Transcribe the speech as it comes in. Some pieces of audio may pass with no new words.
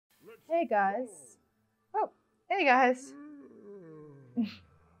Hey guys. Oh, hey guys.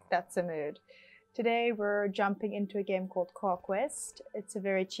 That's a mood. Today we're jumping into a game called Car Quest. It's a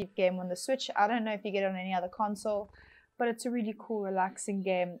very cheap game on the Switch. I don't know if you get it on any other console, but it's a really cool, relaxing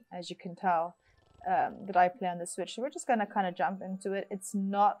game, as you can tell, that I play on the Switch. So we're just going to kind of jump into it. It's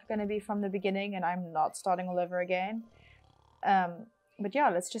not going to be from the beginning, and I'm not starting all over again. But yeah,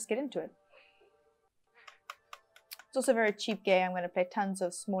 let's just get into it. It's also a very cheap game. I'm going to play tons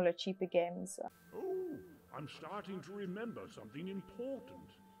of smaller, cheaper games. Oh, I'm starting to remember something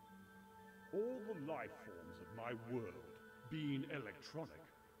important. All the life forms of my world, being electronic,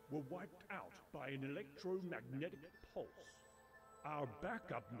 were wiped out by an electromagnetic pulse. Our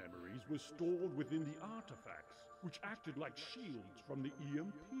backup memories were stored within the artifacts, which acted like shields from the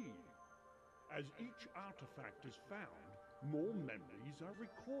EMP. As each artifact is found, more memories are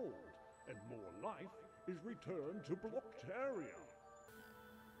recalled, and more life is returned to Blocktaria.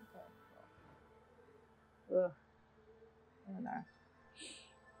 Ugh. I don't know.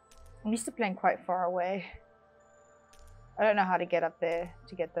 I'm used to playing quite far away. I don't know how to get up there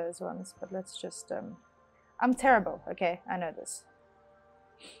to get those ones, but let's just, I'm terrible, okay? I know this.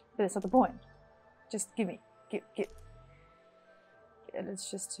 But that's not the point. Just give me, get. Let's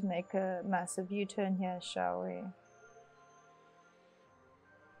just make a massive U-turn here, shall we?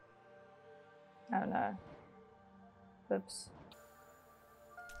 I don't know. Oops.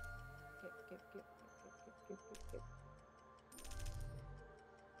 Get.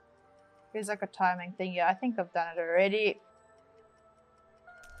 There's like a timing thing. Yeah, I think I've done it already.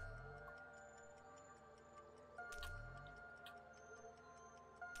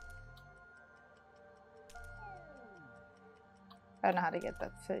 I don't know how to get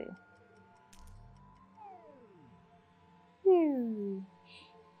that city. Whew.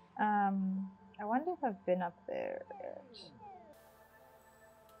 I wonder if I've been up there yet.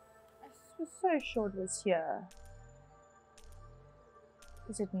 I was so sure it was here.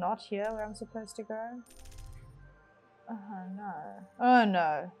 Is it not here where I'm supposed to go? Oh no. Oh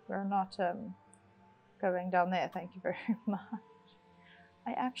no. We're not going down there, thank you very much.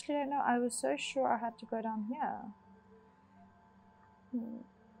 I actually don't know. I was so sure I had to go down here.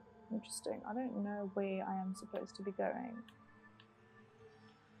 Interesting. I don't know where I am supposed to be going.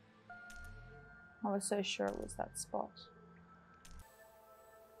 I was so sure it was that spot.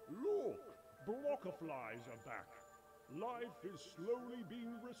 Look! Blockaflies are back. Life is slowly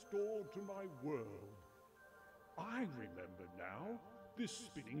being restored to my world. I remember now. This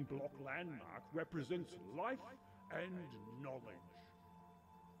spinning block landmark represents life and knowledge.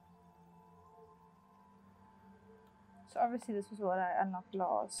 So obviously this was what I unlocked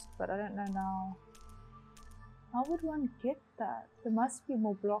last, but I don't know now. How would one get that? There must be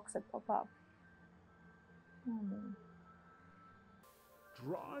more blocks that pop up.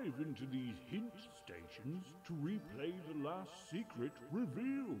 Drive into these hint stations to replay the last secret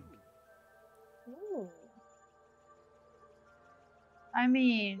revealed. Ooh. I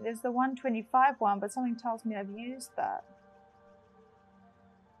mean, there's the 125 one, but something tells me I've used that.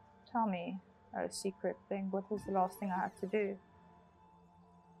 Tell me, oh, secret thing. What was the last thing I had to do?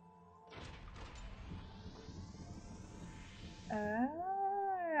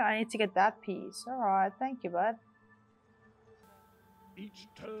 I need to get that piece. Alright, thank you, bud. Each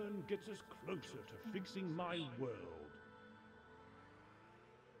turn gets us closer to fixing my world.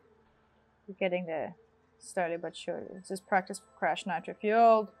 We're getting there. Slowly but surely. This is practice for Crash Nitro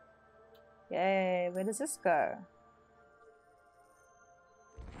Fueled. Yay, where does this go?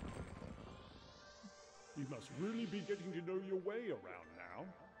 You must really be getting to know your way around now.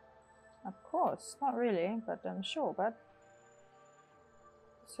 Of course, not really, but I'm sure, bud.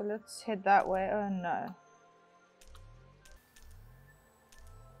 So let's head that way. Oh no.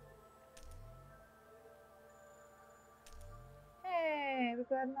 Hey, we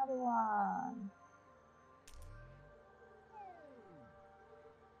got another one.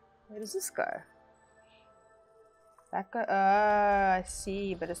 Where does this go? That go? Oh, I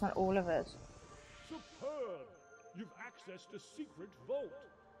see, but it's not all of it. Superb! You've accessed a secret vault,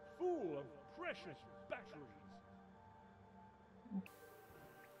 full of precious batteries.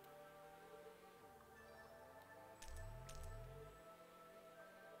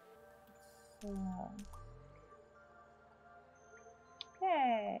 Okay.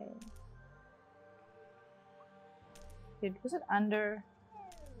 Was it under?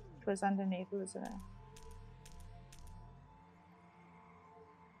 It was underneath, wasn't it?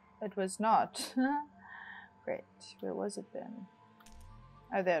 It was not. Great. Where was it then?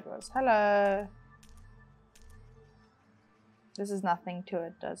 Oh, there it was. Hello. This is nothing to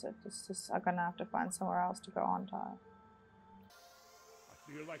it, does it? It's just I'm gonna have to find somewhere else to go, aren't I?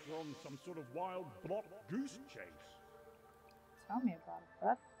 feel like we're on some sort of wild block goose chase. Tell me about it,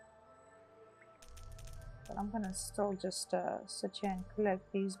 bud. But I'm gonna still just sit here and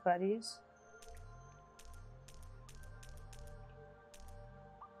collect these buddies.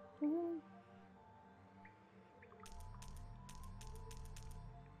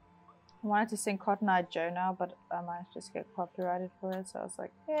 I wanted to sing Cotton Eye Joe now, but I might just get copyrighted for it, so I was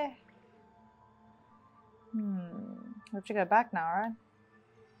like, eh. We have to go back now, right?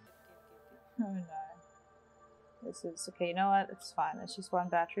 Oh no. This is okay, you know what? It's fine. It's just one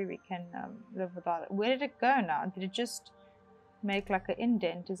battery. We can live without it. Where did it go now? Did it just make like an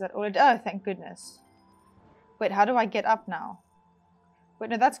indent? Is that all it? Oh, thank goodness. Wait, how do I get up now? Wait,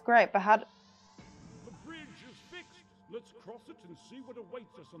 no, that's great, but how do... The bridge is fixed. Let's cross it and see what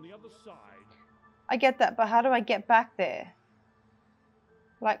awaits us on the other side. I get that, but how do I get back there?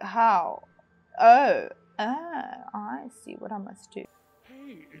 Like how? Oh, I see what I must do.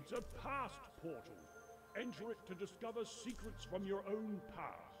 Hey, it's a past portal. Enter it to discover secrets from your own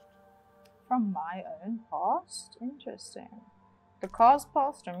past. From my own past? Interesting. The car's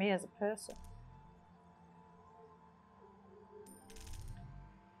past or me as a person?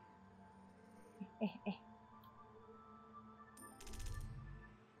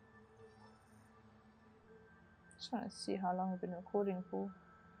 Just want to see how long I've been recording for.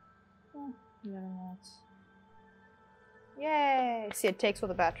 Oh, 11 minutes. Yay! See, it takes all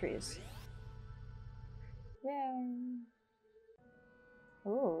the batteries. Yay!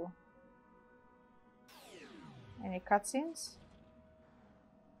 Ooh. Any cutscenes?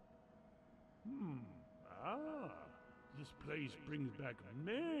 This place brings back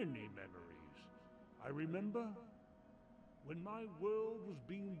many memories. I remember when my world was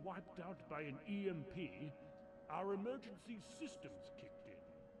being wiped out by an EMP, our emergency systems kicked in.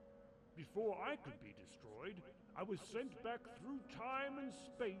 Before I could be destroyed, I was sent back through time and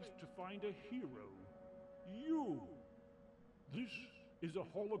space to find a hero. You! This is a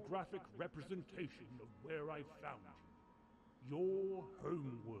holographic representation of where I found you. Your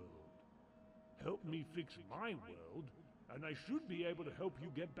home world. Help me fix my world, and I should be able to help you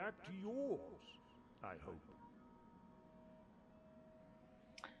get back to yours. I hope.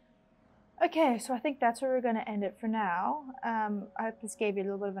 Okay, so I think that's where we're going to end it for now. I hope this gave you a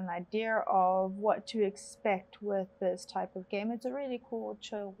little bit of an idea of what to expect with this type of game. It's a really cool,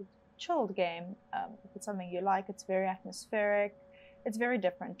 chilled game. If it's something you like, it's very atmospheric. It's very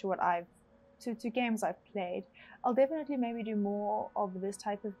different to what to games I've played. I'll definitely maybe do more of this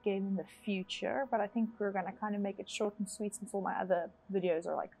type of game in the future, but I think we're going to kind of make it short and sweet since all my other videos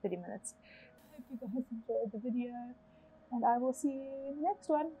are like 30 minutes. I hope you guys enjoyed the video, and I will see you in the next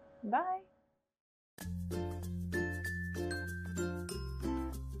one. Bye!